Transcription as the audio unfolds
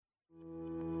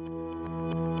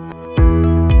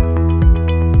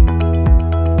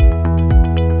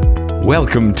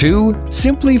Welcome to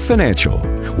Simply Financial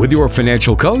with your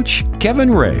financial coach, Kevin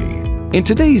Ray. In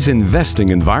today's investing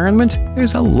environment,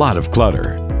 there's a lot of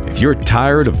clutter. If you're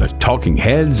tired of the talking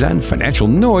heads and financial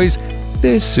noise,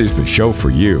 this is the show for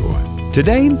you.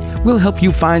 Today, we'll help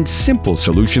you find simple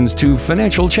solutions to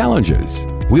financial challenges.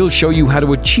 We'll show you how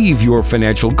to achieve your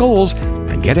financial goals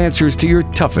and get answers to your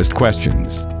toughest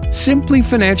questions. Simply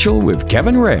Financial with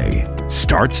Kevin Ray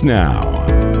starts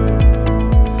now.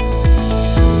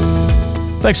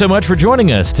 Thanks so much for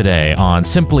joining us today on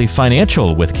Simply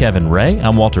Financial with Kevin Ray.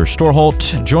 I'm Walter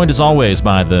Storholt, joined as always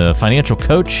by the financial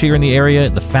coach here in the area,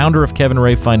 the founder of Kevin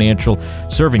Ray Financial,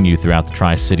 serving you throughout the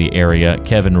Tri-City area.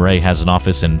 Kevin Ray has an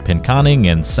office in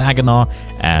Pinconning and Saginaw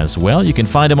as well. You can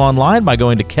find him online by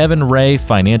going to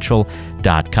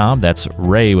kevinrayfinancial.com. That's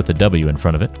Ray with a W in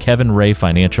front of it,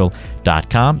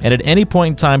 kevinrayfinancial.com. And at any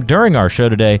point in time during our show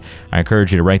today, I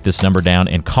encourage you to write this number down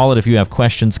and call it if you have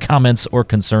questions, comments, or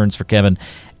concerns for Kevin.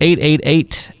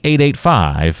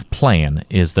 888-885-PLAN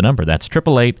is the number. That's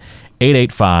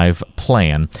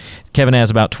 888-885-PLAN. Kevin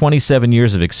has about 27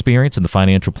 years of experience in the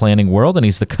financial planning world, and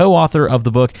he's the co-author of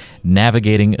the book,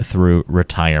 Navigating Through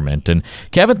Retirement. And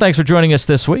Kevin, thanks for joining us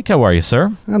this week. How are you,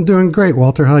 sir? I'm doing great,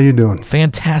 Walter. How are you doing?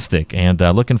 Fantastic. And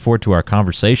looking forward to our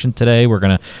conversation today. We're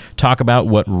going to talk about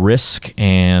what risk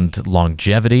and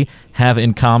longevity have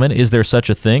in common. Is there such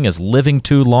a thing as living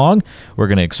too long? We're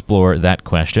going to explore that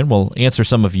question. We'll answer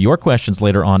some of your questions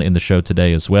later on in the show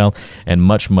today as well, and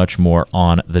much, much more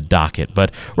on the docket.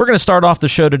 But we're going to start off the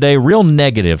show today real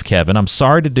negative, Kevin. I'm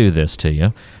sorry to do this to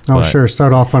you. Oh, sure.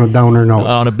 Start off on a downer note.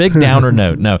 On a big downer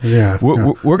note. No.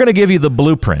 We're going to give you the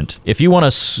blueprint. If you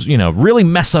want to, really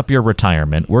mess up your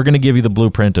retirement, we're going to give you the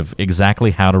blueprint of exactly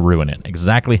how to ruin it,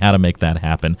 exactly how to make that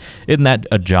happen. Isn't that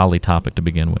a jolly topic to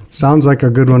begin with? Sounds like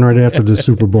a good one right after the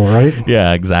Super Bowl, right?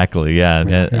 Yeah, exactly.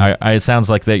 Yeah. It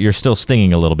sounds like that you're still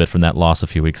stinging a little bit from that loss a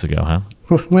few weeks ago, huh?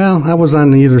 Well, I was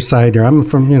on either side there. I'm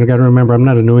from, got to remember, I'm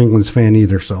not a New England fan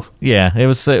either, so. Yeah, it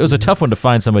was a tough one to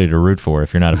find somebody to root for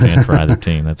if you're not a fan for either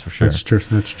team, that's for sure.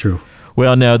 That's true.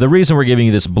 Well, no, the reason we're giving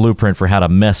you this blueprint for how to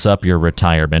mess up your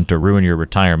retirement or ruin your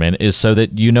retirement is so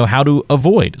that you know how to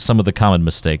avoid some of the common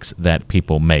mistakes that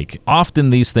people make.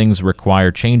 Often these things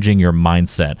require changing your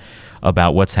mindset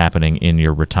about what's happening in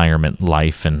your retirement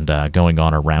life and going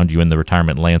on around you in the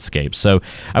retirement landscape. So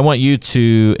I want you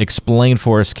to explain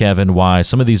for us, Kevin, why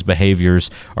some of these behaviors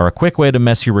are a quick way to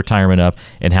mess your retirement up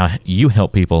and how you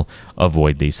help people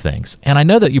avoid these things. And I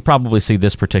know that you probably see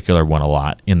this particular one a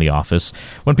lot in the office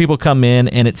when people come in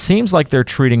and it seems like they're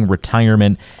treating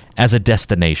retirement as a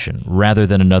destination rather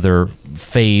than another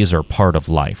phase or part of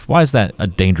life. Why is that a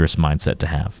dangerous mindset to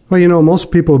have? Well, most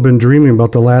people have been dreaming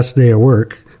about the last day of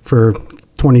work for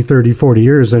 20, 30, 40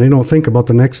 years, and they don't think about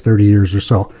the next 30 years or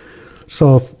so.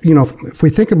 So, if we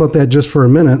think about that just for a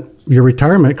minute, your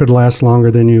retirement could last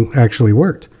longer than you actually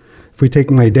worked. If we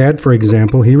take my dad, for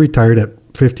example, he retired at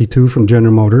 52 from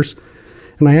General Motors,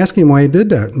 and I asked him why he did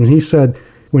that. And he said,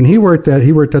 when he worked at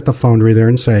the foundry there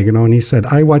in Saginaw, and he said,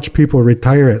 I watched people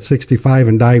retire at 65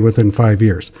 and die within 5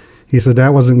 years. He said,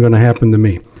 that wasn't going to happen to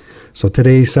me. So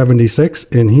today he's 76,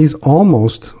 and he's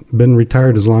almost been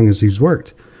retired as long as he's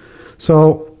worked.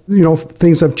 So,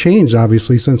 things have changed,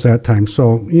 obviously, since that time.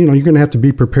 So, you're going to have to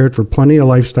be prepared for plenty of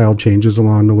lifestyle changes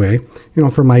along the way.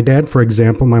 For my dad, for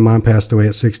example, my mom passed away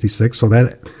at 66, so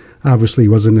that obviously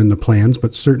wasn't in the plans,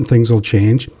 but certain things will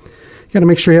change. You got to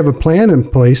make sure you have a plan in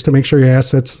place to make sure your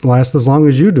assets last as long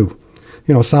as you do.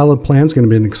 A solid plan is going to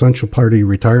be an essential part of your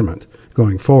retirement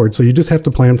going forward. So you just have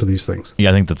to plan for these things.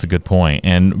 Yeah, I think that's a good point,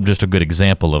 and just a good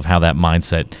example of how that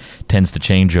mindset tends to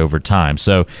change over time.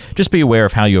 So just be aware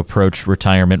of how you approach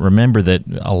retirement. Remember that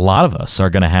a lot of us are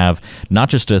going to have not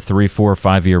just a 3, 4,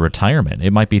 5 year retirement.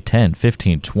 It might be 10,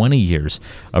 15, 20 years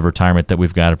of retirement that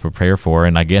we've got to prepare for,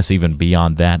 and I guess even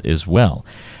beyond that as well.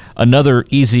 Another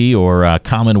easy or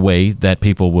common way that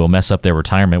people will mess up their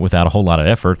retirement without a whole lot of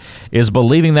effort is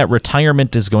believing that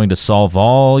retirement is going to solve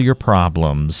all your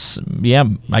problems. Yeah,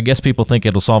 I guess people think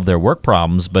it'll solve their work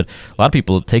problems, but a lot of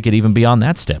people take it even beyond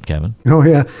that step, Kevin. Oh,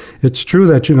 yeah. It's true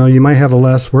that, you might have a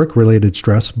less work-related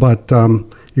stress, but you're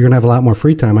going to have a lot more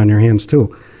free time on your hands,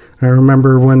 too. I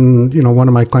remember when, one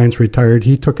of my clients retired,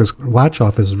 he took his watch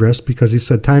off his wrist because he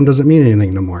said time doesn't mean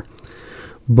anything no more.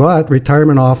 But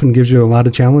retirement often gives you a lot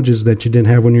of challenges that you didn't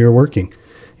have when you were working.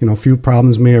 A few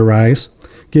problems may arise.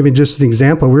 Give you just an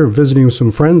example. We were visiting with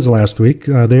some friends last week.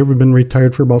 They've been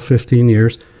retired for about 15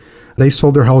 years. They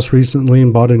sold their house recently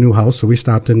and bought a new house, so we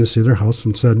stopped in to see their house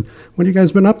and said, what have you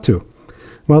guys been up to?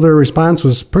 Well, their response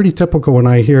was pretty typical when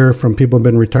I hear from people who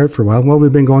have been retired for a while. Well,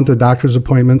 we've been going to doctor's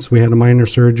appointments. We had a minor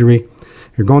surgery.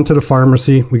 You're going to the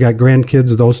pharmacy. We got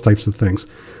grandkids, those types of things.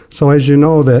 So as you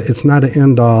know, that it's not an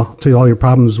end all to all your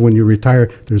problems when you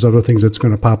retire. There's other things that's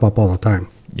going to pop up all the time.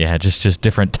 Yeah, just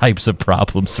different types of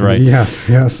problems, right?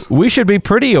 Yes. We should be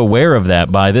pretty aware of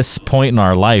that by this point in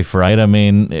our life, right? I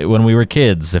mean, when we were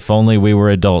kids, if only we were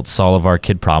adults, all of our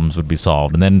kid problems would be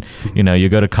solved. And then, you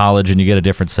go to college and you get a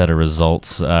different set of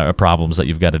results, problems that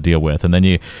you've got to deal with. And then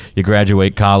you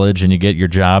graduate college and you get your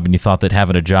job, and you thought that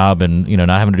having a job and,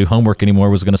 not having to do homework anymore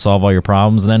was going to solve all your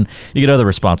problems. And then you get other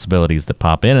responsibilities that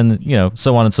pop in, and,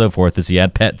 so on and so forth as you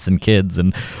add pets and kids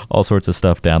and all sorts of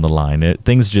stuff down the line.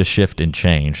 Things just shift and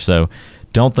change. So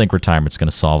don't think retirement's going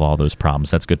to solve all those problems.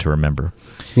 That's good to remember.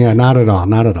 Yeah, not at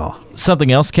all.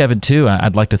 Something else, Kevin, too,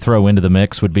 I'd like to throw into the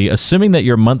mix would be assuming that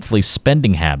your monthly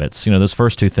spending habits, those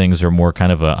first two things are more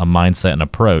kind of a mindset and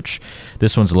approach.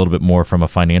 This one's a little bit more from a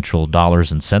financial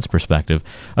dollars and cents perspective.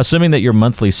 Assuming that your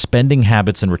monthly spending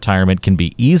habits in retirement can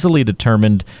be easily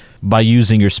determined by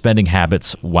using your spending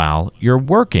habits while you're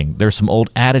working. There's some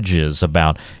old adages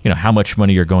about, how much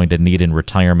money you're going to need in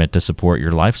retirement to support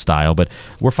your lifestyle, but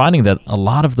we're finding that a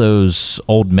lot of those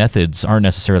old methods aren't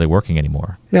necessarily working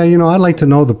anymore. Yeah, I'd like to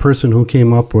know the person who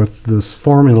came up with this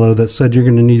formula that said you're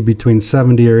going to need between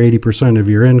 70 or 80% of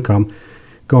your income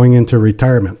going into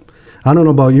retirement. I don't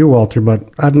know about you, Walter, but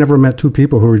I've never met two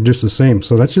people who are just the same.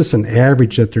 So that's just an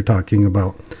average that they're talking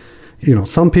about.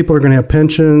 Some people are going to have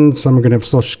pensions, some are going to have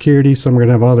Social Security, some are going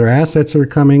to have other assets that are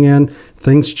coming in.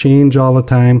 Things change all the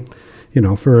time.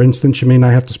 For instance, you may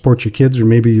not have to support your kids, or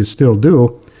maybe you still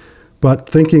do. But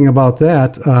thinking about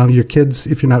that, your kids,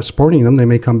 if you're not supporting them, they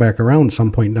may come back around at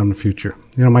some point down the future.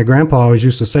 My grandpa always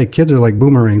used to say, kids are like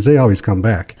boomerangs. They always come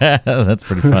back. That's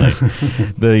pretty funny.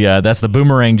 That's the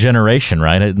boomerang generation,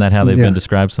 right? Isn't that how they've been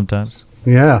described sometimes?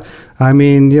 Yeah. I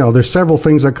mean, there's several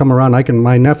things that come around.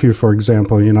 My nephew, for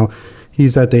example,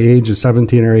 he's at the age of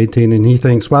 17 or 18, and he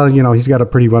thinks, well, he's got it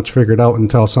pretty much figured out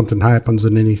until something happens,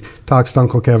 and then he talks to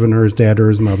Uncle Kevin or his dad or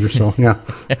his mother. So, yeah.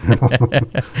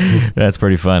 That's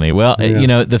pretty funny. Well,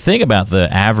 the thing about the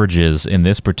averages in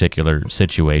this particular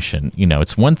situation,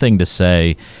 it's one thing to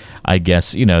say, I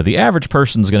guess, the average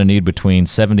person's going to need between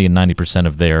 70 and 90%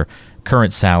 of their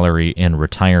current salary in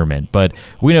retirement. But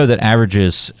we know that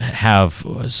averages have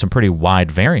some pretty wide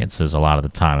variances a lot of the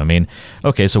time. I mean,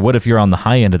 okay, so what if you're on the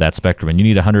high end of that spectrum and you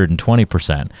need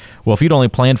 120%? Well, if you'd only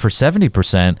planned for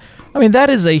 70%, I mean, that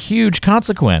is a huge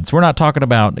consequence. We're not talking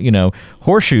about,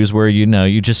 horseshoes where,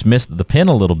 you just missed the pin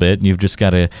a little bit and you've just got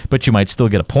to, but you might still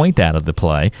get a point out of the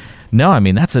play. No, I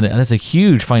mean, that's a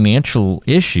huge financial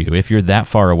issue if you're that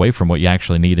far away from what you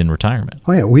actually need in retirement.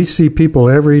 Oh, yeah. We see people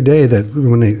every day that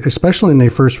especially when they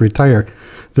first retire,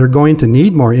 they're going to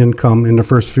need more income in the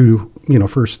first 2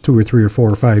 or 3 or 4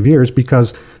 or 5 years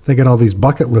because they get all these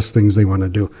bucket list things they want to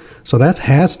do. So that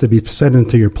has to be set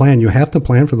into your plan. You have to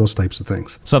plan for those types of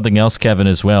things. Something else, Kevin,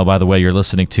 as well. By the way, you're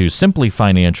listening to Simply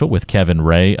Financial with Kevin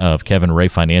Ray of Kevin Ray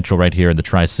Financial right here in the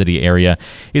Tri-City area.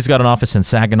 He's got an office in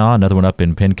Saginaw, another one up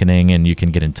in Pinkenning, and you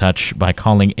can get in touch by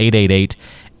calling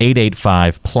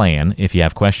 888-885-PLAN. If you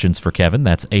have questions for Kevin,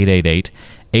 that's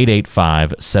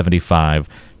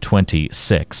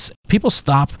 888-885-7526. People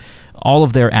stop all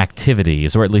of their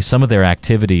activities, or at least some of their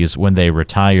activities, when they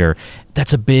retire.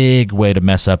 That's a big way to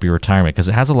mess up your retirement because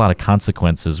it has a lot of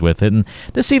consequences with it. And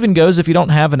this even goes if you don't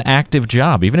have an active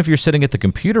job. Even if you're sitting at the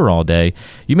computer all day,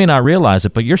 you may not realize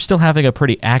it, but you're still having a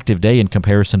pretty active day in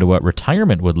comparison to what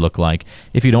retirement would look like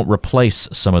if you don't replace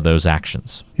some of those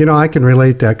actions. I can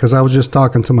relate that because I was just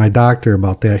talking to my doctor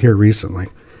about that here recently.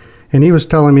 And he was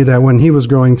telling me that when he was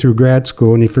going through grad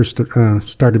school and he first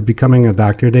started becoming a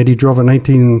doctor, that he drove a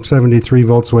 1973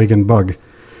 Volkswagen Bug.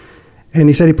 And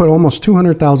he said he put almost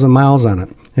 200,000 miles on it.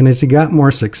 And as he got more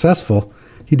successful,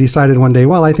 he decided one day,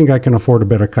 well, I think I can afford a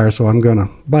better car, so I'm going to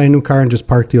buy a new car and just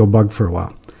park the old Bug for a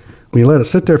while. We let it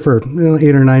sit there for 8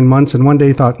 or 9 months, and one day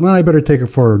he thought, well, I better take it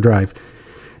for a drive.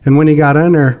 And when he got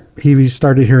in there, he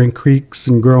started hearing creaks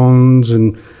and groans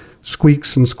and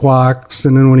squeaks and squawks,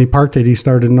 and then when he parked it, he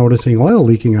started noticing oil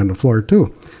leaking on the floor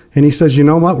too. And he says, you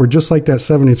know what, we're just like that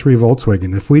 73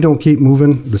 Volkswagen. If we don't keep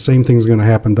moving, the same thing's going to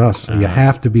happen to us. You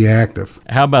have to be active.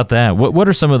 How about that? What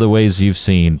are some of the ways you've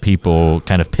seen people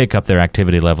kind of pick up their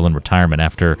activity level in retirement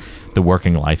after the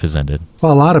working life has ended?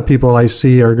 Well, a lot of people I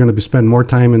see are going to be spending more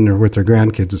time with their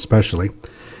grandkids especially.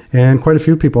 And quite a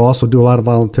few people also do a lot of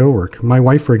volunteer work. My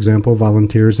wife, for example,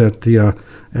 volunteers at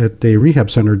the rehab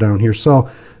center down here. So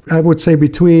I would say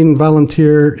between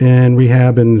volunteer and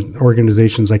rehab and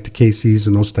organizations like the KCs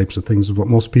and those types of things is what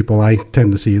most people I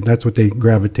tend to see. That's what they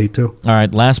gravitate to. All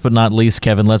right, last but not least,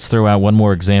 Kevin, let's throw out one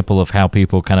more example of how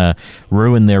people kind of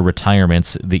ruin their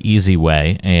retirements the easy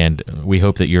way. And we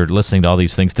hope that you're listening to all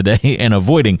these things today and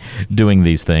avoiding doing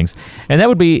these things. And that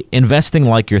would be investing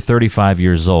like you're 35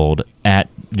 years old at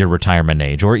your retirement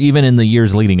age, or even in the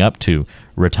years leading up to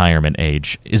retirement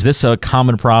age. Is this a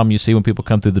common problem you see when people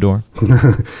come through the door?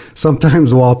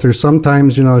 Sometimes, Walter.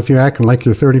 Sometimes, if you're acting like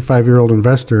you're a 35-year-old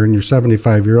investor and you're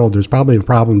 75-year-old, there's probably a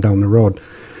problem down the road.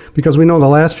 Because we know the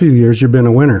last few years you've been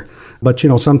a winner. But,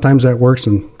 sometimes that works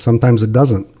and sometimes it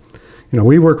doesn't.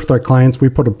 We work with our clients. We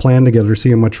put a plan together to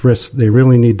see how much risk they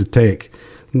really need to take.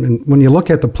 And when you look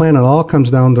at the plan, it all comes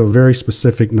down to a very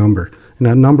specific number. And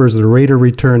that number is the rate of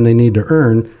return they need to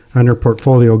earn on their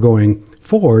portfolio going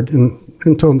forward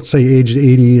until, say, age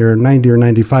 80 or 90 or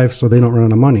 95, so they don't run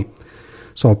out of money.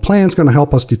 So a plan is going to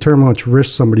help us determine how much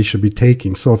risk somebody should be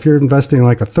taking. So if you're investing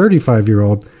like a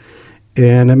 35-year-old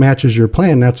and it matches your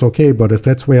plan, that's okay. But if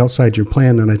that's way outside your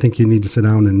plan, then I think you need to sit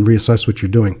down and reassess what you're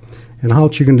doing and how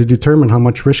you're going to determine how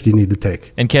much risk you need to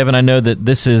take. And Kevin, I know that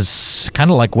this is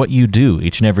kind of like what you do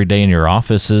each and every day in your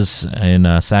offices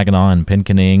in Saginaw and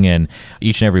Pinkenning, and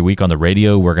each and every week on the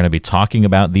radio, we're going to be talking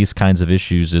about these kinds of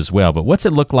issues as well. But what's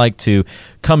it look like to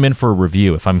come in for a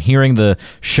review? If I'm hearing the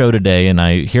show today and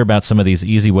I hear about some of these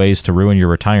easy ways to ruin your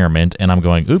retirement, and I'm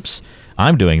going, oops,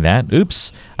 I'm doing that.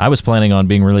 Oops, I was planning on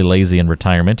being really lazy in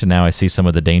retirement, and now I see some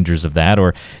of the dangers of that.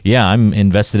 Or, yeah, I'm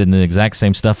invested in the exact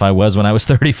same stuff I was when I was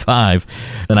 35,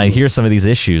 and I hear some of these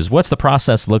issues. What's the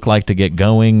process look like to get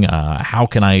going? How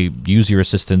can I use your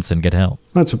assistance and get help?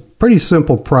 That's a pretty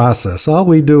simple process. All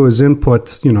we do is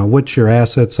input, what your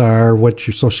assets are, what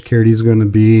your Social Security is going to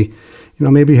be.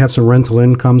 Maybe you have some rental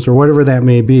incomes or whatever that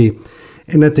may be.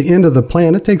 And at the end of the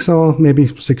plan, it takes maybe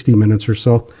 60 minutes or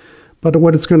so. But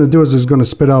what it's going to do is it's going to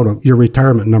spit out your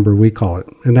retirement number, we call it.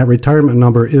 And that retirement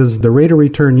number is the rate of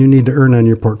return you need to earn on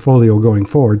your portfolio going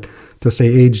forward to, say,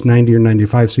 age 90 or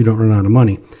 95 so you don't run out of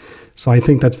money. So I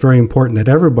think that's very important that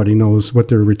everybody knows what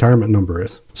their retirement number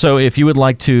is. So if you would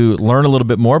like to learn a little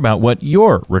bit more about what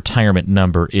your retirement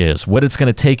number is, what it's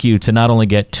going to take you to not only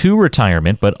get to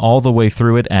retirement, but all the way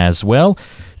through it as well,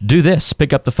 do this.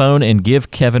 Pick up the phone and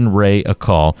give Kevin Ray a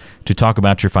call to talk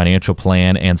about your financial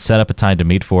plan and set up a time to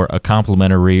meet for a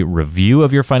complimentary review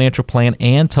of your financial plan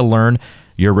and to learn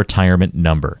your retirement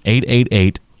number.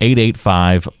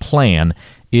 888-885-PLAN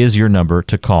is your number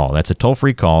to call. That's a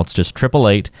toll-free call. It's just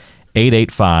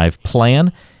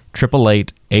 888-885-PLAN,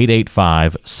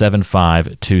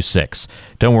 888-885-7526.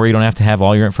 Don't worry, you don't have to have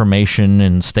all your information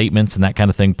and statements and that kind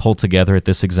of thing pulled together at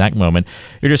this exact moment.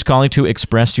 You're just calling to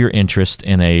express your interest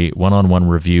in a one-on-one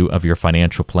review of your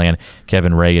financial plan.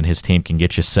 Kevin Ray and his team can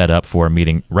get you set up for a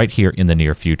meeting right here in the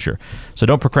near future. So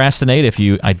don't procrastinate. If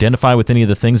you identify with any of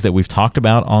the things that we've talked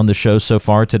about on the show so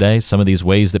far today, some of these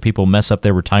ways that people mess up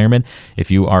their retirement, if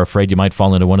you are afraid you might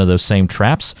fall into one of those same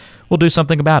traps, we'll do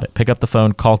something about it. Pick up the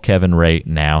phone, call Kevin Ray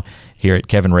now. Here at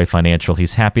Kevin Ray Financial,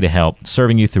 he's happy to help,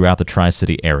 serving you throughout the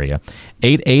Tri-City area.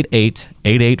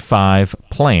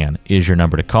 888-885-PLAN is your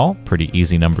number to call. Pretty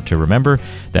easy number to remember.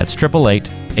 That's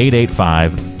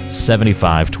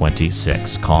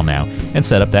 888-885-7526. Call now and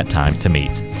set up that time to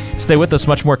meet. Stay with us.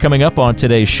 Much more coming up on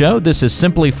today's show. This is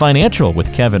Simply Financial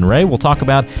with Kevin Ray. We'll talk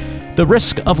about the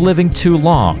risk of living too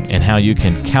long and how you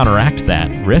can counteract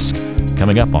that risk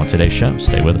coming up on today's show.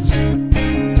 Stay with us.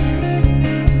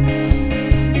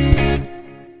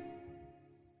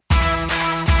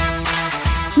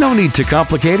 No need to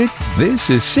complicate it. This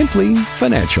is Simply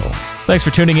Financial. Thanks for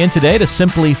tuning in today to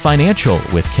Simply Financial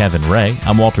with Kevin Ray.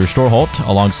 I'm Walter Storholt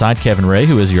alongside Kevin Ray,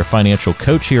 who is your financial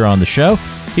coach here on the show.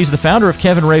 He's the founder of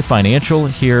Kevin Ray Financial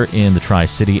here in the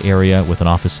Tri-City area with an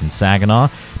office in Saginaw,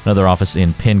 another office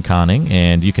in Pinconning,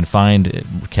 and you can find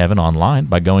Kevin online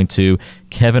by going to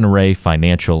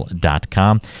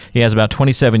kevinrayfinancial.com. He has about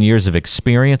 27 years of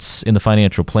experience in the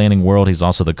financial planning world. He's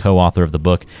also the co-author of the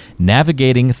book,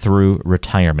 Navigating Through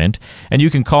Retirement. And you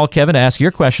can call Kevin to ask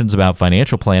your questions about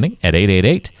financial planning at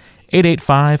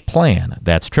 888-885-PLAN.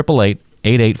 That's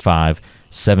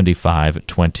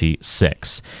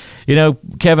 888-885-7526.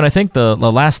 Kevin, I think the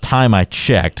last time I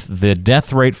checked, the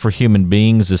death rate for human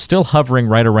beings is still hovering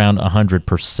right around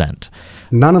 100%.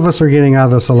 None of us are getting out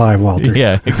of this alive, Walter.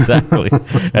 Yeah, exactly.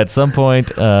 At some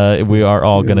point, we are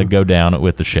all going to go down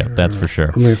with the ship. That's for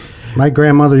sure. My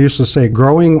grandmother used to say,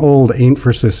 growing old ain't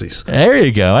for sissies. There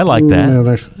you go. I like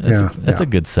that. That's a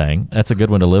good saying. That's a good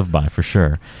one to live by for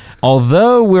sure.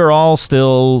 Although we're all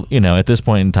still, at this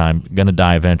point in time, going to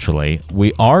die eventually,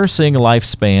 we are seeing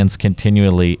lifespans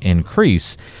continually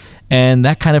increase. And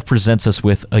that kind of presents us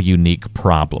with a unique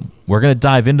problem. We're going to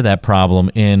dive into that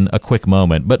problem in a quick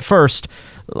moment. But first,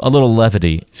 a little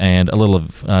levity and a little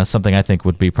of something I think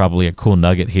would be probably a cool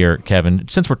nugget here, Kevin.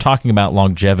 Since we're talking about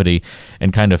longevity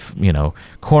and kind of,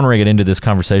 cornering it into this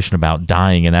conversation about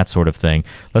dying and that sort of thing,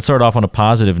 let's start off on a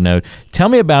positive note. Tell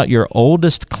me about your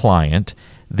oldest client,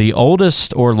 the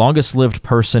oldest or longest lived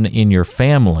person in your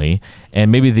family,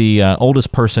 and maybe the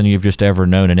oldest person you've just ever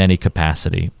known in any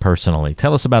capacity personally.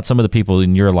 Tell us about some of the people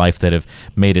in your life that have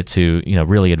made it to,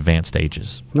 really advanced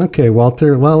ages. Okay,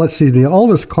 Walter. Well, let's see. The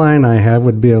oldest client I have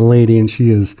would be a lady, and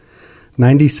she is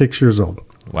 96 years old.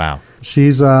 Wow.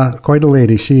 She's quite a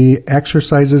lady. She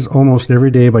exercises almost every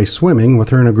day by swimming with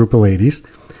her and a group of ladies.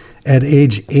 At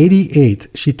age 88,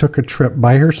 she took a trip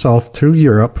by herself to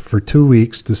Europe for 2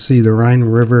 weeks to see the Rhine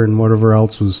River and whatever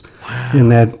else was in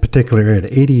that particular area.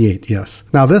 88, yes.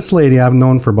 Now, this lady I've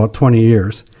known for about 20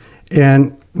 years.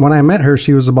 And when I met her,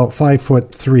 she was about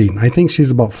 5'3". I think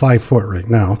she's about 5 foot right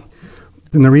now.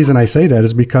 And the reason I say that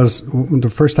is because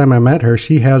the first time I met her,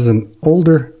 she has an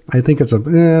older, I think it's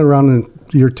around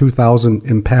the year 2000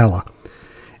 Impala.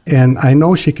 And I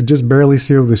know she could just barely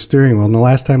see over the steering wheel. And the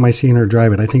last time I seen her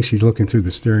drive it, I think she's looking through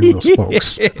the steering wheel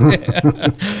spokes.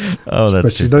 Oh,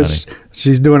 that's funny.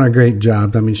 She's doing a great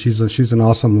job. I mean, she's an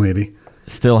awesome lady.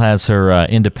 Still has her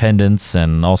independence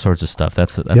and all sorts of stuff.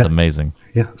 That's amazing.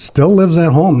 Yeah, still lives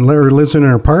at home, lives in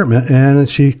an apartment, and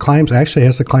she actually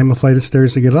has to climb a flight of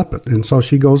stairs to get up it. And so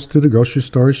she goes to the grocery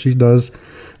store. She does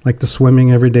like the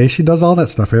swimming every day. She does all that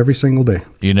stuff every single day.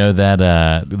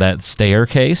 That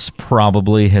staircase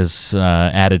probably has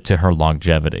added to her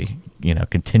longevity,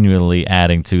 continually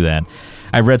adding to that.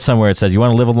 I read somewhere it says, you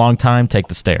want to live a long time, take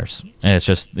the stairs. And it's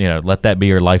just, let that be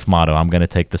your life motto. I'm going to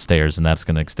take the stairs, and that's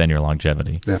going to extend your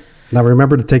longevity. Yeah. Now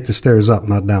remember to take the stairs up,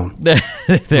 not down. There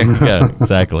you go.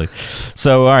 Exactly.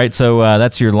 So, all right. So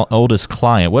that's your oldest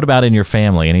client. What about in your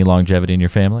family? Any longevity in your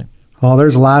family? Oh,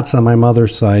 there's lots on my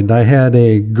mother's side. I had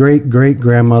a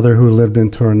great-great-grandmother who lived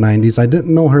into her 90s. I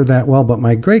didn't know her that well, but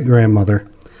my great-grandmother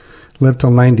lived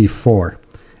till 94.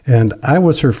 And I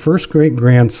was her first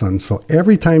great-grandson. So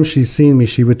every time she's seen me,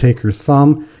 she would take her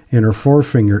thumb and her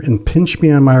forefinger and pinch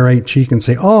me on my right cheek and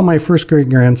say, "Oh, my first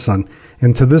great-grandson."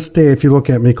 And to this day, if you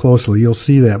look at me closely, you'll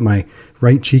see that my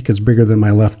right cheek is bigger than my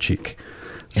left cheek.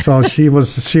 So she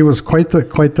was quite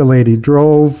the lady.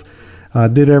 Drove,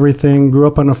 did everything, grew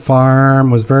up on a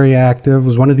farm, was very active,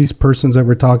 was one of these persons that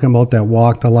we're talking about that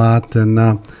walked a lot.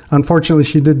 And unfortunately,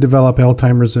 she did develop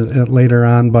Alzheimer's later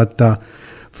on. But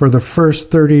for the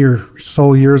first 30 or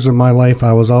so years of my life,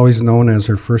 I was always known as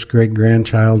her first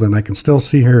great-grandchild. And I can still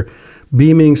see her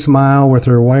beaming smile with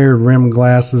her wire-rimmed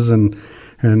glasses and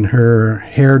her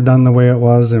hair done the way it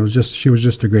was. She was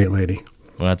just a great lady.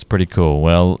 Well, that's pretty cool.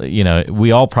 Well,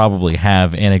 we all probably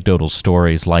have anecdotal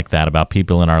stories like that about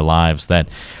people in our lives that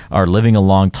are living a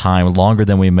long time, longer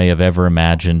than we may have ever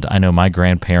imagined. I know my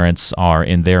grandparents are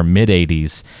in their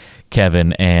mid-80s,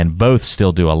 Kevin, and both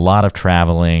still do a lot of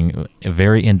traveling,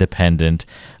 very independent,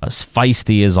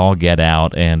 feisty as all get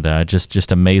out, and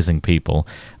just amazing people.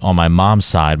 On my mom's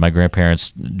side, my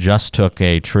grandparents just took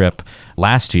a trip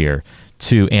last year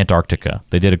to Antarctica.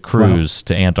 They did a cruise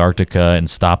to Antarctica and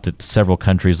stopped at several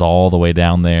countries all the way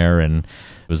down there, and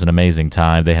it was an amazing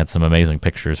time. They had some amazing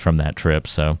pictures from that trip,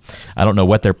 so I don't know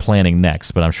what they're planning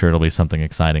next, but I'm sure it'll be something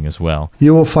exciting as well.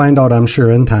 You will find out, I'm sure,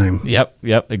 in time. Yep,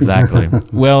 exactly.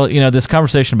 Well, this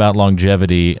conversation about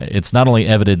longevity, it's not only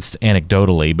evidenced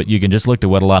anecdotally, but you can just look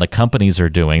at what a lot of companies are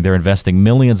doing. They're investing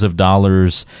millions of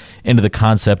dollars into the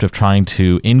concept of trying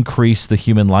to increase the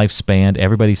human lifespan.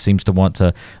 Everybody seems to want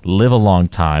to live a long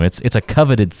time. It's a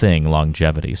coveted thing,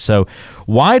 longevity. So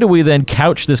why do we then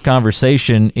couch this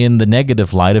conversation in the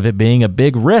negative light of it being a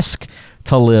big risk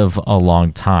to live a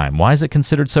long time? Why is it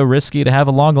considered so risky to have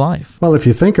a long life? Well, if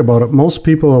you think about it, most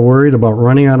people are worried about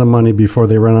running out of money before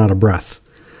they run out of breath.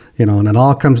 And it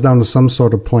all comes down to some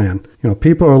sort of plan.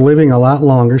 People are living a lot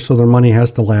longer, so their money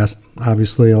has to last,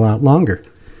 obviously, a lot longer.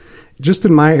 Just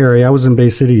in my area, I was in Bay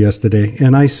City yesterday,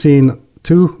 and I seen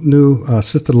 2 new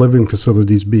assisted living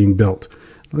facilities being built.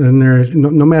 And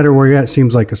no matter where you're at, it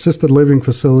seems like assisted living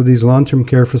facilities, long-term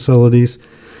care facilities,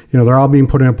 they're all being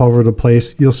put up over the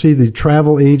place. You'll see the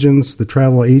travel agents, the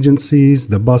travel agencies,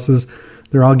 the buses,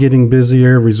 they're all getting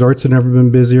busier. Resorts have never been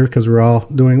busier because we're all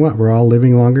doing what? We're all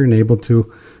living longer and able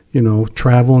to,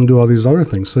 travel and do all these other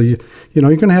things. So you're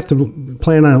going to have to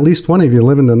plan on at least one of you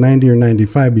living to 90 or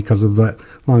 95 because of that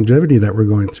longevity that we're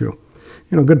going through.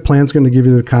 Good plan's going to give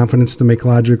you the confidence to make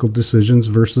logical decisions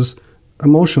versus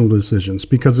emotional decisions.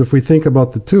 Because if we think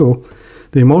about the two,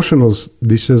 the emotional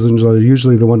decisions are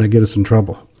usually the one that get us in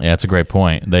trouble. Yeah, that's a great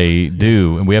point. They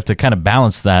do. And we have to kind of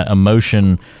balance that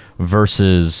emotion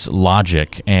versus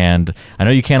logic. And I know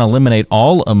you can't eliminate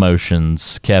all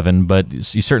emotions, Kevin, but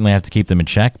you certainly have to keep them in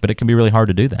check, but it can be really hard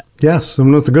to do that. Yes,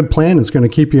 and with a good plan, it's going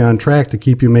to keep you on track to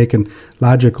keep you making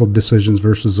logical decisions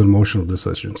versus emotional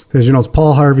decisions. As as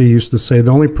Paul Harvey used to say,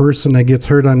 the only person that gets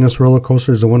hurt on this roller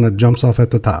coaster is the one that jumps off at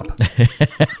the top.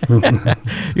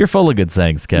 You're full of good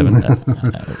sayings, Kevin.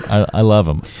 I love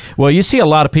them. Well, you see a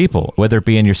lot of people, whether it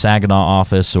be in your Saginaw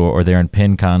office or there in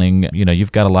Pinconning,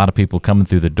 you've got a lot of people coming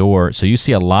through the door. So you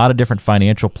see a lot of different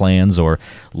financial plans or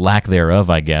lack thereof,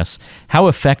 I guess. How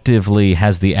effectively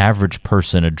has the average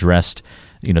person addressed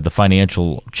the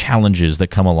financial challenges that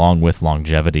come along with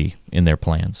longevity in their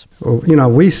plans? Well,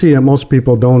 we see that most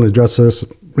people don't address this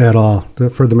at all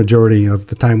for the majority of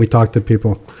the time we talk to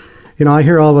people. I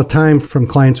hear all the time from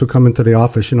clients who come into the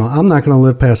office, I'm not going to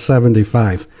live past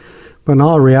 75. But in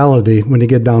all reality, when you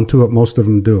get down to it, most of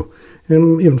them do.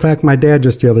 And in fact, my dad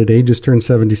just the other day, just turned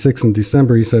 76 in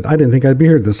December. He said, I didn't think I'd be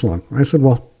here this long. I said,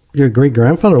 well, your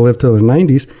great-grandfather lived till the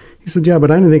 90s. He said, yeah, but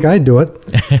I didn't think I'd do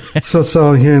it. So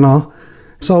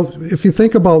if you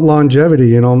think about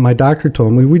longevity, my doctor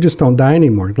told me we just don't die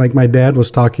anymore. Like my dad was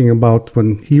talking about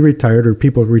when he retired, or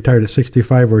people retired at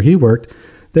 65 where he worked,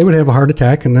 they would have a heart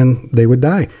attack and then they would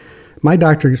die. My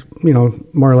doctor,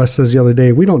 more or less says the other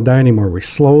day, we don't die anymore. We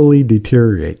slowly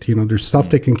deteriorate. There's stuff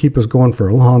that can keep us going for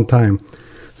a long time.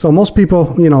 So most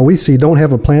people, we see don't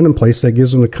have a plan in place that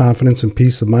gives them the confidence and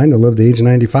peace of mind to live to age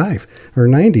 95 or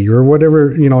 90 or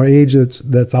whatever, age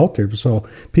that's out there. So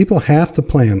people have to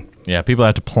plan. Yeah, people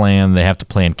have to plan. They have to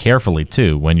plan carefully,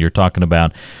 too, when you're talking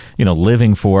about,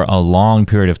 living for a long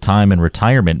period of time in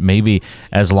retirement, maybe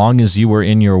as long as you were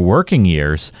in your working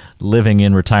years, living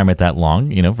in retirement that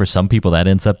long. For some people, that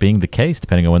ends up being the case,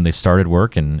 depending on when they started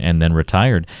work and then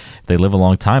retired. If they live a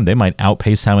long time, they might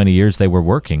outpace how many years they were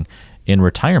working in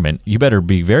retirement. You better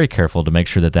be very careful to make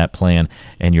sure that plan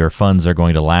and your funds are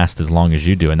going to last as long as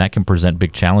you do, and that can present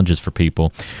big challenges for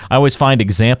people. I always find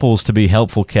examples to be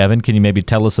helpful, Kevin. Can you maybe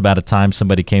tell us about a time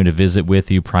somebody came to visit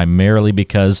with you primarily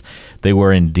because they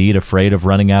were indeed afraid of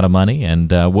running out of money,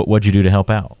 and what'd you do to help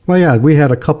out? Well, yeah, we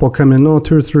had a couple come in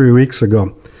 2 or 3 weeks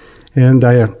ago, and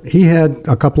he had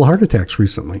a couple of heart attacks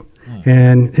recently.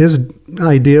 And his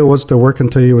idea was to work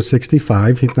until he was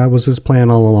 65. That was his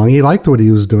plan all along. He liked what he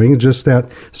was doing, just that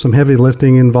some heavy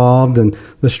lifting involved and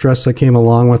the stress that came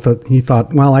along with it. He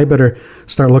thought, well, I better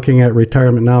start looking at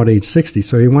retirement now at age 60.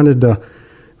 So he wanted to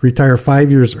retire 5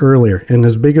 years earlier. And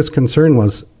his biggest concern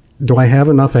was, do I have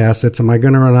enough assets? Am I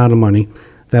going to run out of money?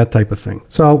 That type of thing.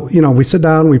 So, we sit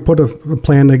down, we put a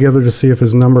plan together to see if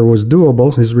his number was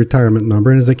doable, his retirement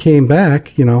number. And as it came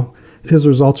back, his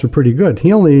results were pretty good.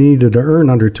 He only needed to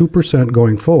earn under 2%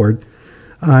 going forward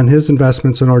on his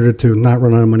investments in order to not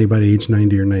run out of money by age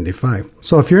 90 or 95.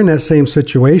 So if you're in that same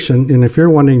situation, and if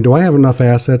you're wondering, do I have enough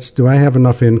assets? Do I have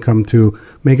enough income to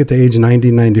make it to age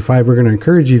 90, 95? We're going to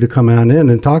encourage you to come on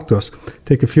in and talk to us.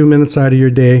 Take a few minutes out of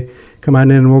your day, come on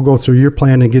in, and we'll go through your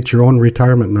plan and get your own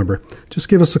retirement number. Just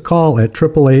give us a call at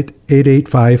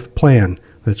 888-885-PLAN.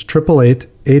 That's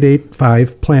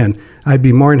 888-885-PLAN. I'd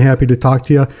be more than happy to talk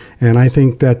to you, and I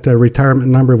think that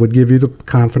retirement number would give you the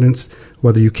confidence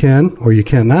whether you can or you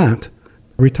cannot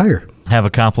retire. Have a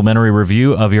complimentary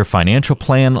review of your financial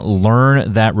plan.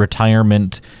 Learn that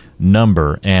retirement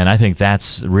number, and I think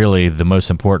that's really the most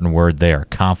important word there,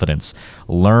 confidence.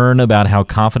 Learn about how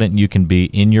confident you can be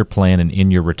in your plan and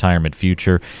in your retirement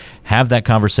future. Have that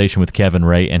conversation with Kevin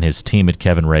Ray and his team at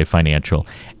Kevin Ray Financial.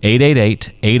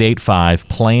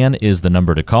 888-885-PLAN is the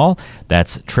number to call.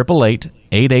 That's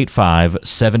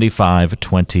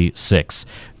 888-885-7526.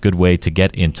 Good way to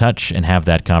get in touch and have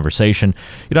that conversation.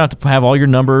 You don't have to have all your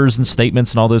numbers and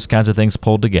statements and all those kinds of things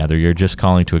pulled together. You're just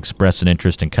calling to express an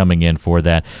interest in coming in for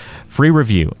that free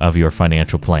review of your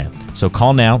financial plan. So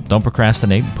call now. Don't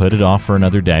procrastinate. Put it off for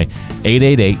another day.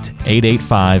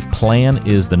 888-885-PLAN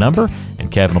is the number,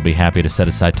 and Kevin will be happy to set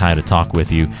aside time to talk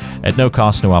with you at no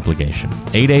cost, no obligation.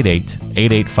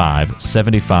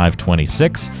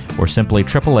 888-885-7526 or simply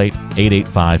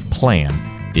 888-885-PLAN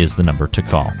is the number to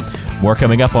call. More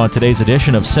coming up on today's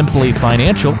edition of Simply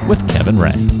Financial with Kevin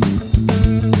Ray.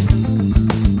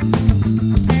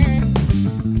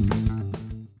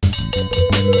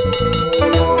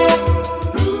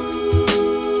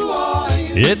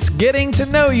 It's getting to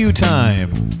know you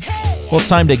time. Well, it's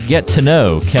time to get to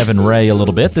know Kevin Ray a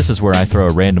little bit. This is where I throw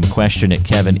a random question at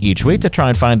Kevin each week to try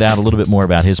and find out a little bit more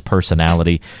about his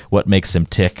personality, what makes him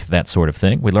tick, that sort of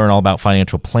thing. We learn all about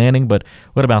financial planning, but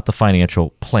what about the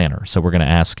financial planner? So we're going to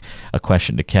ask a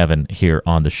question to Kevin here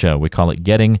on the show. We call it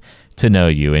Getting to Know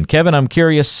You. And Kevin, I'm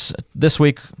curious this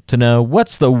week to know,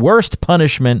 what's the worst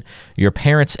punishment your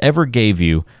parents ever gave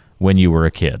you when you were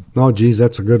a kid? Oh, geez,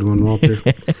 that's a good one, Walter.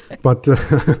 But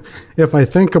if I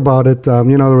think about it, there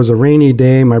was a rainy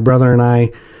day. My brother and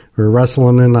I were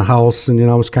wrestling in the house, and, it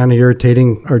was kind of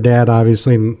irritating our dad,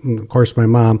 obviously, and of course, my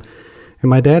mom.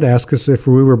 And my dad asked us if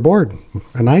we were bored.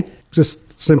 And I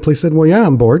just simply said, well, yeah,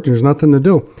 I'm bored. There's nothing to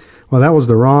do. Well, that was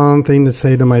the wrong thing to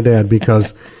say to my dad,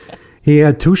 because he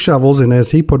had two shovels, and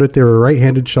as he put it, they were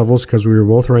right-handed shovels because we were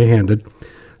both right-handed.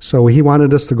 So he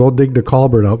wanted us to go dig the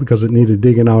culvert out because it needed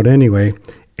digging out anyway,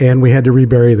 and we had to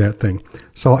rebury that thing.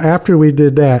 So after we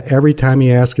did that, every time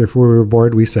he asked if we were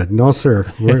bored, we said, no,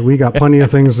 sir, we got plenty of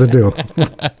things to do.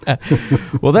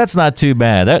 Well, that's not too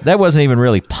bad. That wasn't even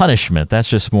really punishment. That's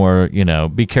just more,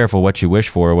 be careful what you wish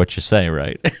for or what you say,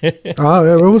 right? It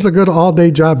was a good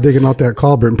all-day job digging out that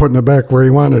culvert and putting it back where he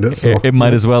wanted it. So it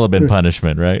might as well have been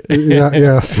punishment, right? Yeah,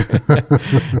 yes.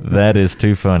 That is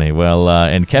too funny. Well,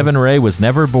 and Kevin Ray was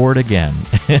never bored again.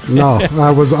 No,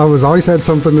 I was always had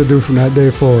something to do from that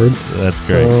day forward. That's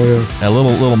great. So, yeah. A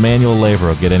little manual labor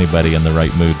will get anybody in the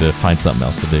right mood to find something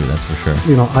else to do. That's for sure.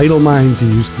 Idle minds, he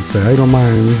used to say. Idle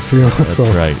minds. That's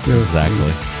right. Yeah.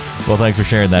 Exactly. Well, thanks for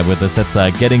sharing that with us. That's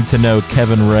getting to know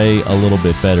Kevin Ray a little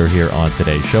bit better here on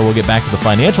today's show. We'll get back to the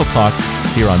financial talk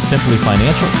here on Simply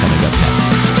Financial coming up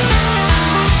next.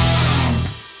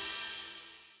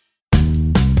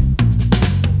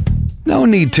 No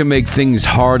need to make things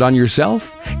hard on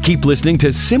yourself. Keep listening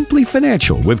to Simply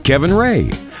Financial with Kevin Ray.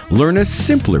 Learn a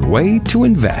simpler way to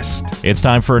invest. It's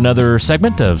time for another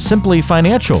segment of Simply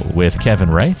Financial with Kevin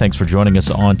Ray. Thanks for joining us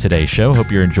on today's show.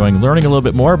 Hope you're enjoying learning a little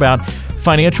bit more about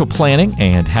financial planning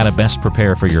and how to best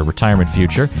prepare for your retirement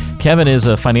future. Kevin is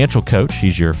a financial coach.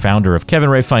 He's your founder of Kevin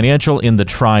Ray Financial in the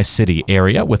Tri-City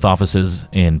area with offices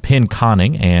in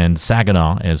Pinconning and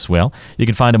Saginaw as well. You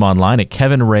can find him online at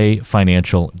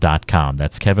kevinrayfinancial.com.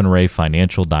 That's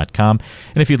kevinrayfinancial.com.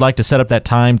 And if you'd like to set up that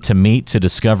time to meet to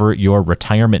discover your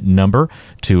retirement number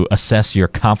to assess your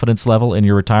confidence level in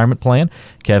your retirement plan,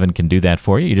 Kevin can do that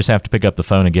for you. You just have to pick up the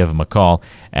phone and give him a call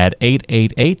at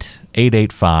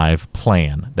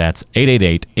 888-885-PLAN. That's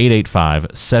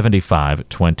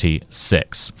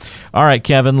 888-885-7526. All right,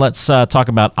 Kevin, let's talk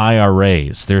about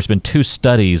IRAs. There's been 2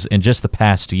 studies in just the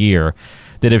past year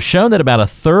that have shown that about a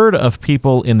third of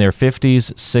people in their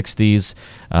 50s, 60s,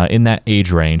 in that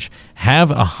age range, have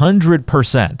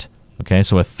 100%. Okay,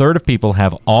 so a third of people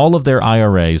have all of their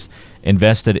IRAs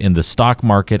invested in the stock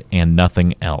market and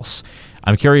nothing else.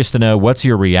 I'm curious to know, what's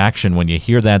your reaction when you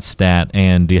hear that stat,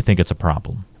 and do you think it's a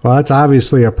problem? Well, that's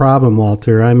obviously a problem,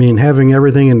 Walter. I mean, having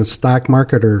everything in the stock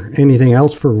market or anything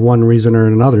else for one reason or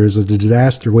another is a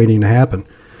disaster waiting to happen.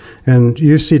 And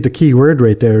you see the key word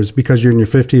right there is because you're in your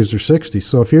 50s or 60s.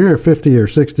 So if you're 50 or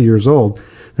 60 years old,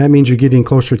 that means you're getting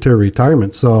closer to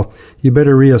retirement. So you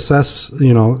better reassess,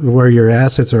 where your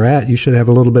assets are at. You should have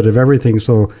a little bit of everything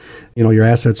so, your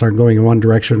assets aren't going in one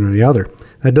direction or the other.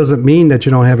 That doesn't mean that you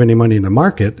don't have any money in the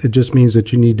market. It just means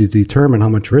that you need to determine how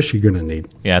much risk you're going to need.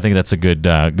 Yeah, I think that's a good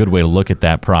way to look at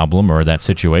that problem or that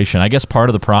situation. I guess part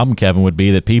of the problem, Kevin, would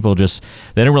be that people they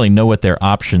don't really know what their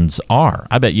options are.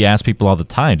 I bet you ask people all the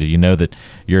time, do you know that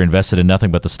you're invested in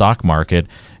nothing but the stock market?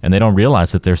 And they don't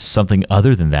realize that there's something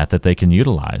other than that they can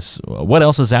utilize. What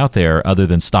else is out there other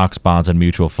than stocks, bonds, and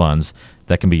mutual funds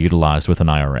that can be utilized with an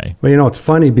IRA? Well, it's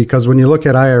funny because when you look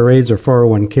at IRAs or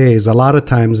 401ks, a lot of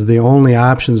times the only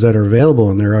options that are available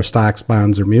in there are stocks,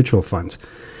 bonds, or mutual funds.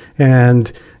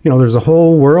 And, there's a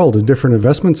whole world of different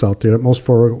investments out there that most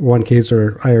 401ks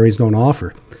or IRAs don't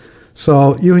offer.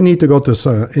 So you need to go to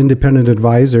an independent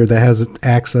advisor that has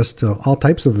access to all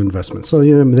types of investments. So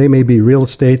they may be real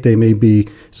estate, they may be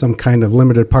some kind of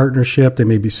limited partnership, they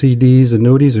may be CDs,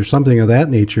 annuities, or something of that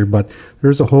nature, but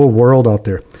there's a whole world out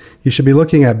there. You should be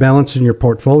looking at balancing your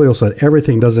portfolio so that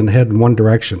everything doesn't head in one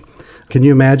direction. Can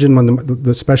you imagine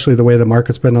especially the way the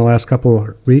market's been the last couple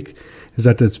of weeks? Is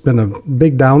that it's been a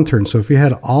big downturn. So if you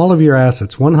had all of your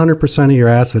assets, 100% of your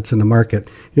assets in the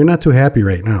market, you're not too happy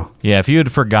right now. Yeah, if you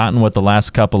had forgotten what the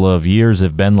last couple of years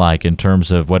have been like in terms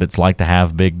of what it's like to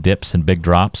have big dips and big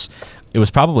drops, it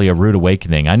was probably a rude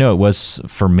awakening. I know it was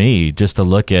for me just to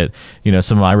look at,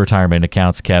 some of my retirement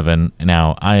accounts, Kevin.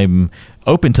 Now, I'm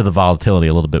open to the volatility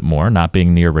a little bit more, not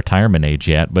being near retirement age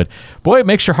yet. But boy, it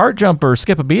makes your heart jump or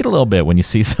skip a beat a little bit when you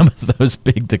see some of those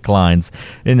big declines.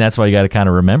 And that's why you got to kind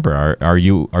of remember, are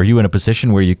you in a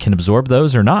position where you can absorb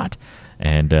those or not?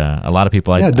 And a lot of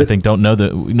people, I think, don't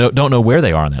know where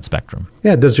they are on that spectrum.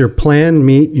 Yeah, does your plan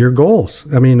meet your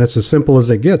goals? I mean, that's as simple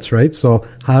as it gets, right? So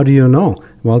how do you know?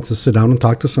 Well, it's to sit down and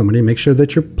talk to somebody, make sure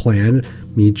that your plan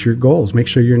meets your goals. Make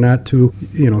sure you're not too,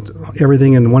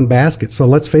 everything in one basket. So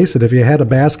let's face it, if you had a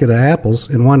basket of apples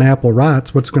and one apple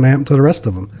rots, what's going to happen to the rest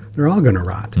of them? They're all going to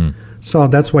rot. So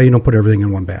that's why you don't put everything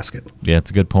in one basket. Yeah, it's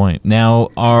a good point. Now,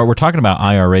 we're talking about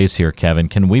IRAs here, Kevin.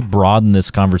 Can we broaden this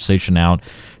conversation out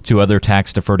to other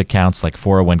tax-deferred accounts like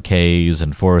 401ks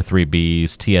and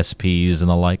 403bs, TSPs, and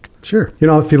the like? Sure.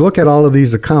 If you look at all of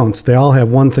these accounts, they all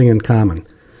have one thing in common.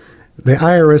 The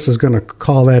IRS is going to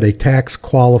call that a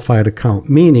tax-qualified account,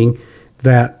 meaning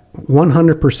that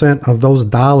 100% of those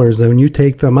dollars, that when you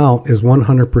take them out, is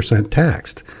 100%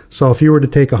 taxed. So if you were to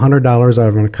take $100 out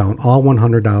of an account, all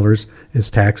 $100 is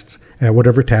taxed at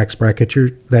whatever tax bracket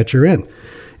that you're in.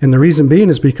 And the reason being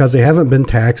is because they haven't been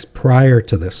taxed prior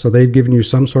to this. So they've given you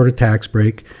some sort of tax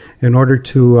break in order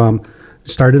to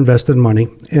start investing money.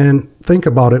 And think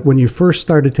about it, when you first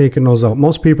started taking those out,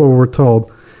 most people were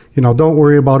told, don't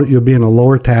worry about it, you'll be in a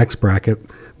lower tax bracket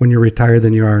when you're retired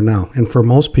than you are now. And for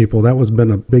most people, that has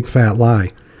been a big fat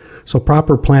lie. So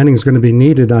proper planning is going to be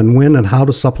needed on when and how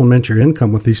to supplement your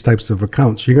income with these types of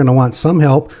accounts. You're going to want some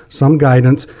help, some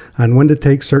guidance on when to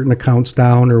take certain accounts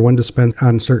down or when to spend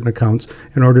on certain accounts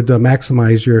in order to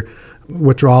maximize your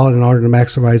withdrawal, in order to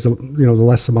maximize the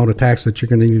less amount of tax that you're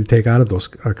going to need to take out of those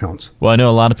accounts. Well, I know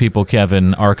a lot of people,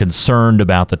 Kevin, are concerned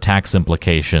about the tax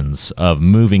implications of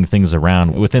moving things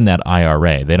around within that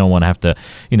IRA. They don't want to have to,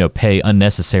 pay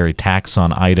unnecessary tax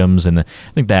on items, and I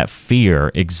think that fear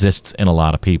exists in a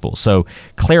lot of people. So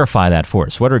clarify that for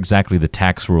us. What are exactly the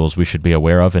tax rules we should be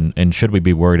aware of, and should we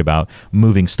be worried about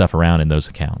moving stuff around in those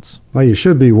accounts? Well, you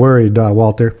should be worried,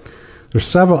 Walter. There's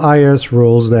several IRS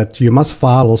rules that you must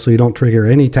follow so you don't trigger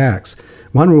any tax.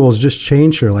 One rule has just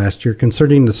changed here last year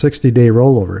concerning the 60-day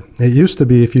rollover. It used to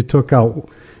be if you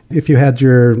had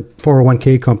your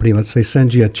 401k company, let's say,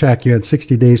 send you a check, you had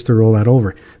 60 days to roll that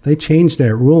over. They changed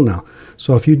that rule now.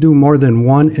 So if you do more than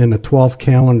one in a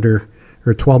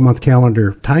 12-month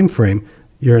calendar time frame,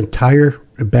 your entire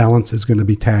balance is going to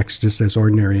be taxed just as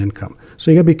ordinary income.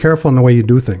 So you got to be careful in the way you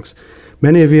do things.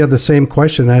 Many of you have the same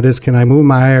question, that is, can I move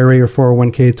my IRA or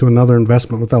 401k to another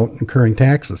investment without incurring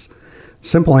taxes?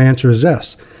 Simple answer is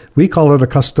yes. We call it a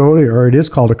custodial, or it is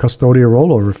called a custodial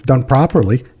rollover. If done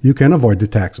properly, you can avoid the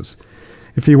taxes.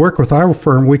 If you work with our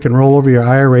firm, we can roll over your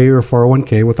IRA or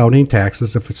 401k without any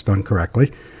taxes if it's done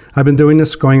correctly. I've been doing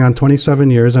this going on 27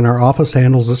 years, and our office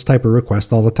handles this type of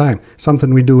request all the time,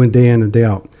 something we do day in and day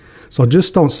out. So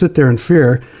just don't sit there in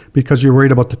fear because you're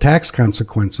worried about the tax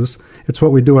consequences. It's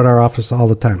what we do at our office all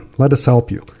the time. Let us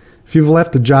help you. If you've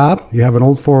left a job, you have an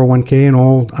old 401k, an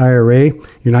old IRA,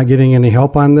 you're not getting any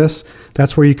help on this,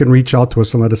 that's where you can reach out to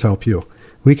us and let us help you.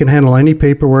 We can handle any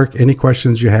paperwork, any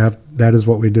questions you have. That is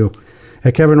what we do.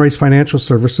 At Kevin Ray's Financial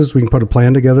Services, we can put a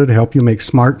plan together to help you make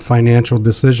smart financial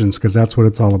decisions, because that's what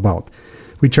it's all about.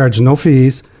 We charge no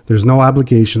fees. There's no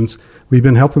obligations. We've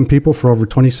been helping people for over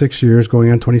 26 years,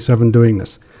 going on 27 doing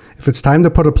this. If it's time to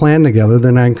put a plan together,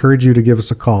 then I encourage you to give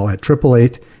us a call at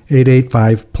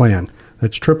 888-885-PLAN.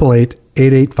 That's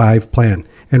 888-885-PLAN.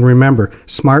 And remember,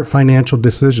 smart financial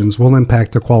decisions will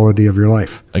impact the quality of your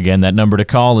life. Again, that number to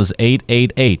call is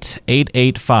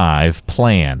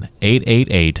 888-885-PLAN,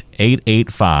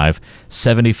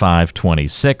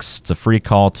 888-885-7526. It's a free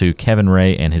call to Kevin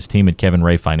Ray and his team at Kevin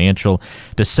Ray Financial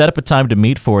to set up a time to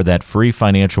meet for that free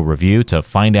financial review, to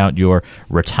find out your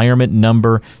retirement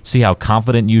number, see how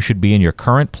confident you should be in your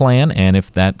current plan, and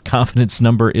if that confidence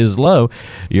number is low,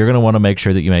 you're going to want to make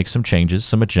sure that you make some changes,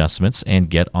 some adjustments, and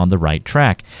get on the right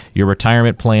track. Your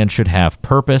retirement plan should have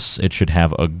purpose. It should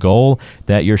have a goal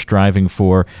that you're striving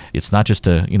for. It's not just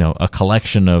a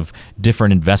collection of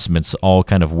different investments all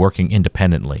kind of working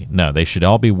independently. No, they should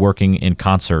all be working in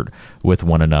concert with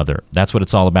one another. That's what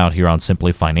it's all about here on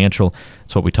Simply Financial.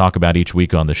 It's what we talk about each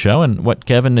week on the show, and what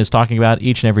Kevin is talking about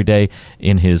each and every day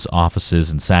in his offices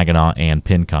in Saginaw and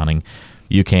Pinconning.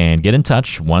 You can get in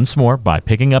touch once more by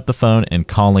picking up the phone and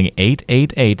calling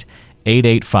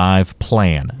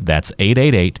 888-885-PLAN. That's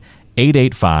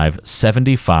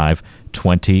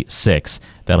 888-885-7526.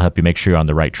 That'll help you make sure you're on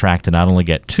the right track to not only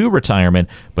get to retirement,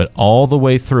 but all the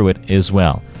way through it as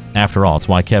well. After all, it's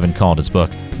why Kevin called his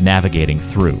book Navigating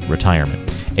Through Retirement.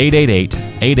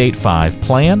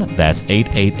 888-885-PLAN. That's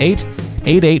 888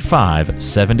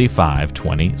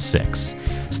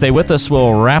 885-7526. Stay with us.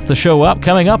 We'll wrap the show up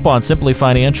coming up on Simply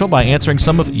Financial by answering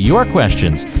some of your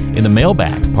questions in the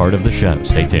mailbag part of the show.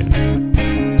 Stay tuned.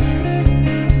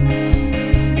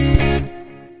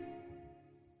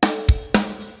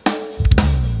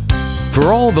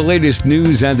 For all the latest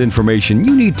news and information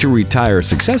you need to retire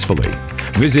successfully,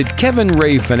 visit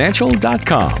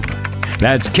KevinRayFinancial.com.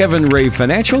 That's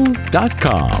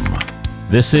KevinRayFinancial.com.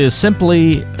 This is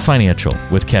Simply Financial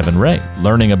with Kevin Ray,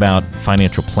 learning about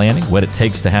financial planning, what it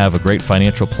takes to have a great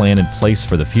financial plan in place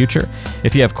for the future.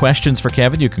 If you have questions for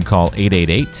Kevin, you can call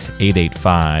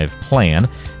 888-885-PLAN.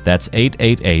 That's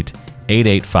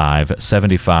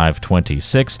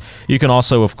 888-885-7526. You can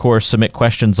also, of course, submit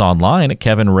questions online at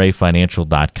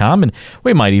KevinRayFinancial.com, and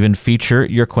we might even feature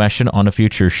your question on a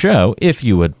future show if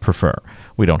you would prefer.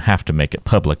 We don't have to make it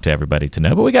public to everybody to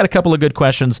know, but we got a couple of good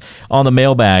questions on the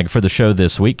mailbag for the show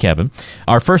this week, Kevin.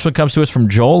 Our first one comes to us from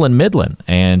Joel in Midland,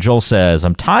 and Joel says,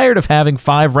 I'm tired of having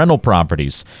 5 rental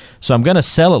properties, so I'm going to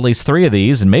sell at least 3 of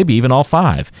these and maybe even all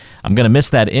 5. I'm going to miss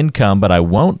that income, but I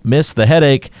won't miss the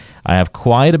headache. I have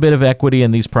quite a bit of equity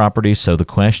in these properties, so the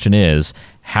question is,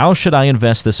 how should I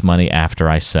invest this money after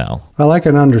I sell? Well, I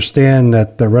can understand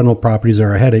that the rental properties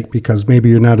are a headache because maybe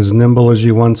you're not as nimble as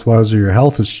you once was or your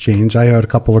health has changed. I had a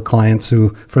couple of clients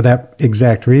who, for that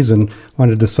exact reason,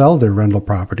 wanted to sell their rental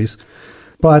properties.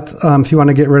 But if you want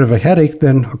to get rid of a headache,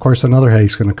 then, of course, another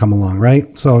headache's going to come along,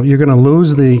 right? So you're going to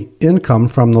lose the income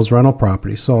from those rental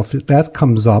properties. So if that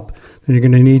comes up, then you're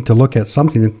going to need to look at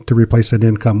something to replace that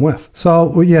income with.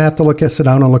 So you have to sit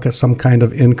down and look at some kind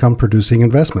of income-producing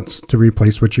investments to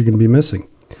replace what you're going to be missing.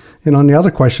 And on the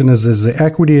other question is the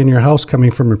equity in your house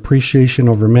coming from appreciation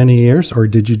over many years, or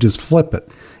did you just flip it?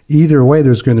 Either way,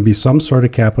 there's going to be some sort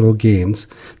of capital gains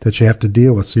that you have to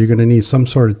deal with. So you're going to need some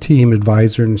sort of team,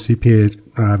 advisor, and CPA,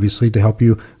 obviously, to help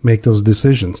you make those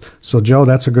decisions. So, Joe,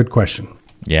 that's a good question.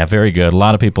 Yeah, very good. A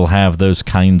lot of people have those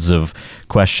kinds of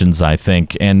questions, I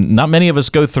think, and not many of us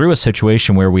go through a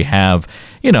situation where we have,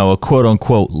 a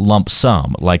quote-unquote lump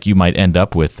sum like you might end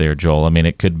up with there, Joel. I mean,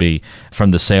 it could be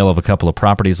from the sale of a couple of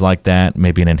properties like that,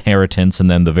 maybe an inheritance, and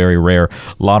then the very rare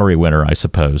lottery winner, I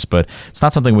suppose. But it's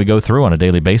not something we go through on a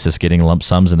daily basis, getting lump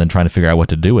sums and then trying to figure out what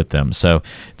to do with them. So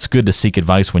it's good to seek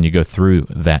advice when you go through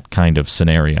that kind of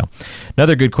scenario.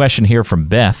 Another good question here from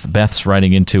Beth. Beth's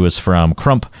writing into us from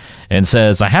Crump and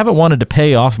says, I haven't wanted to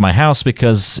pay off my house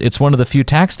because it's one of the few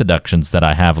tax deductions that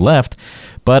I have left,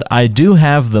 but I do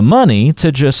have the money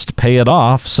to just pay it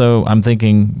off, so I'm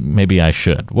thinking maybe I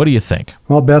should. What do you think?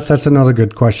 Well, Beth, that's another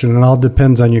good question. It all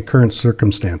depends on your current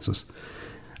circumstances.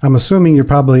 I'm assuming you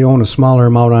probably own a smaller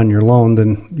amount on your loan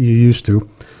than you used to.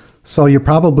 So you're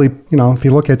probably, if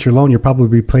you look at your loan, you're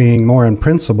probably paying more on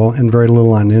principal and very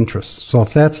little on interest. So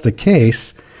if that's the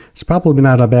case, it's probably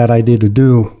not a bad idea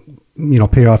to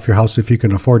pay off your house if you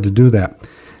can afford to do that.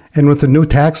 And with the new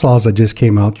tax laws that just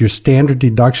came out, your standard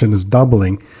deduction is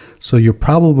doubling. So you're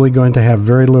probably going to have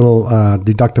very little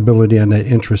deductibility on that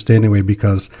interest anyway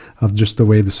because of just the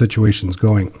way the situation's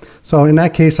going. So in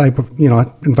that case, I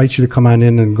invite you to come on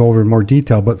in and go over more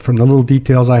detail. But from the little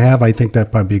details I have, I think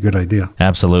that'd probably be a good idea.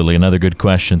 Absolutely. Another good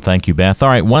question. Thank you, Beth. All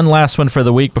right, one last one for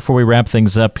the week before we wrap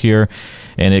things up here.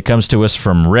 And it comes to us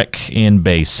from Rick in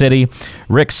Bay City.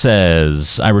 Rick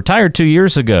says, I retired 2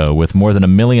 years ago with more than $1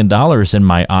 million in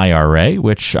my IRA,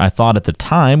 which I thought at the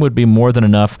time would be more than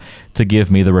enough to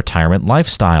give me the retirement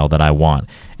lifestyle that I want.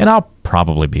 And I'll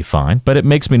probably be fine, but it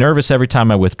makes me nervous every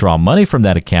time I withdraw money from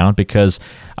that account because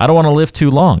I don't want to live too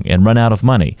long and run out of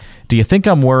money. Do you think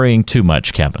I'm worrying too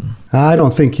much, Kevin? I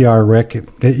don't think you are, Rick.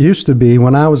 It used to be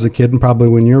when I was a kid, and probably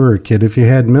when you were a kid, if you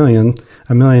had $1 million,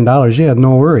 you had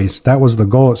no worries. That was the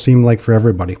goal, it seemed like, for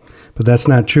everybody. But that's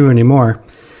not true anymore.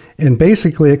 And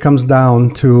basically, it comes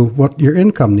down to what your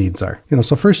income needs are.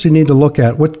 So first you need to look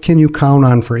at what can you count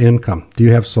on for income. Do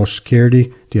you have Social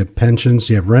Security? Do you have pensions?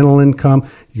 Do you have rental income?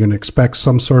 You're going to expect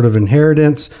some sort of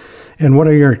inheritance. And what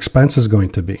are your expenses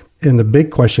going to be? And the big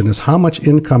question is, how much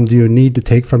income do you need to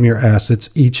take from your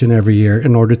assets each and every year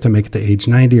in order to make it to age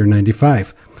 90 or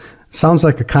 95? Sounds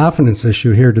like a confidence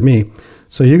issue here to me.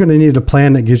 So you're going to need a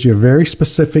plan that gives you a very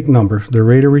specific number, the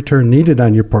rate of return needed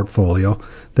on your portfolio,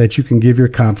 that you can give your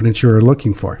confidence you're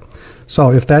looking for.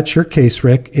 So if that's your case,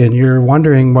 Rick, and you're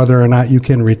wondering whether or not you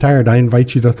can retire, I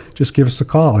invite you to just give us a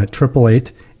call at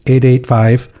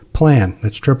 888-885-PLAN.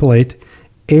 That's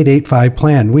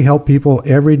 888-885-PLAN. We help people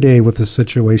every day with this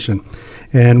situation.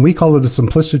 And we call it a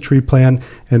simplicity plan.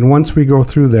 And once we go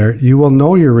through there, you will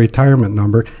know your retirement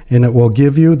number, and it will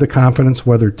give you the confidence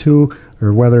whether to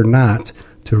or whether not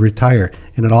to retire.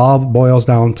 And it all boils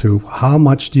down to how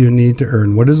much do you need to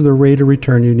earn? What is the rate of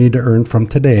return you need to earn from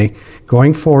today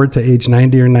going forward to age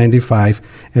 90 or 95?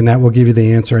 And that will give you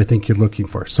the answer I think you're looking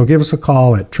for. So give us a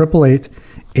call at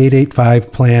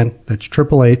 888-885-PLAN. That's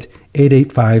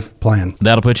 888-885-PLAN.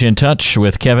 That'll put you in touch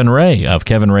with Kevin Ray of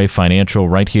Kevin Ray Financial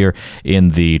right here in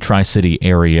the Tri-City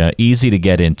area. Easy to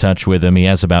get in touch with him. He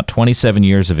has about 27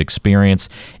 years of experience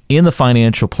in the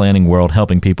financial planning world,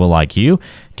 helping people like you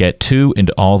get to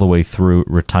and all the way through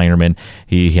retirement.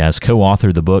 He has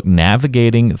co-authored the book,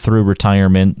 Navigating Through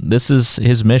Retirement. This is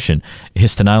his mission,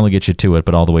 is to not only get you to it,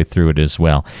 but all the way through it as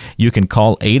well. You can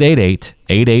call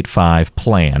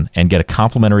 888-885-PLAN and get a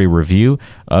complimentary review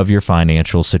of your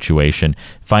financial situation.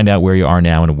 Find out where you are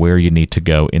now and where you need to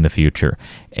go in the future.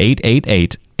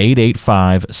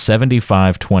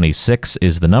 888-885-7526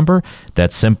 is the number.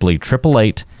 That's simply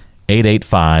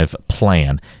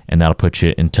 888-885-PLAN, and that'll put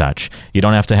you in touch. You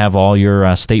don't have to have all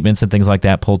your statements and things like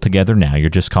that pulled together now. You're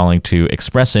just calling to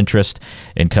express interest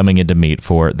in coming in to meet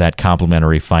for that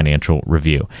complimentary financial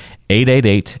review.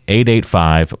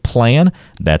 888-885-PLAN.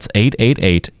 That's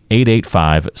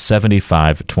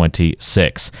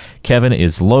 888-885-7526. Kevin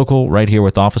is local, right here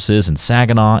with offices in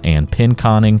Saginaw and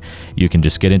Pinconning. You can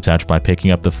just get in touch by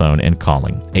picking up the phone and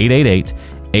calling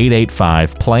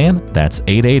 888-885-PLAN. That's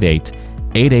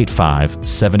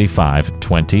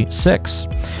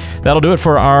 888-885-7526. That'll do it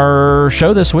for our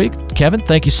show this week. Kevin,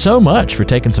 thank you so much for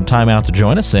taking some time out to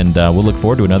join us, and we'll look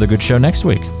forward to another good show next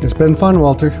week. It's been fun,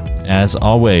 Walter. As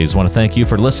always, want to thank you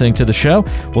for listening to the show.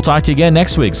 We'll talk to you again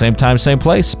next week, same time, same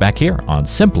place, back here on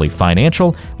Simply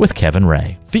Financial with Kevin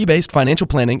Ray. Fee-based financial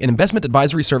planning and investment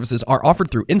advisory services are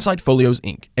offered through Insight Folios,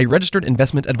 Inc., a registered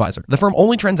investment advisor. The firm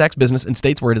only transacts business in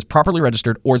states where it is properly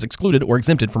registered or is excluded or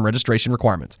exempted from registration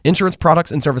requirements. Insurance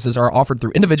products and services are offered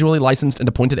through individually licensed and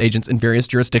appointed agents in various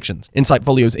jurisdictions. Insight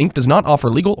Folios, Inc. does not offer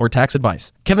legal or tax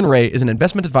advice. Kevin Ray is an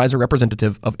investment advisor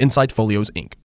representative of Insight Folios, Inc.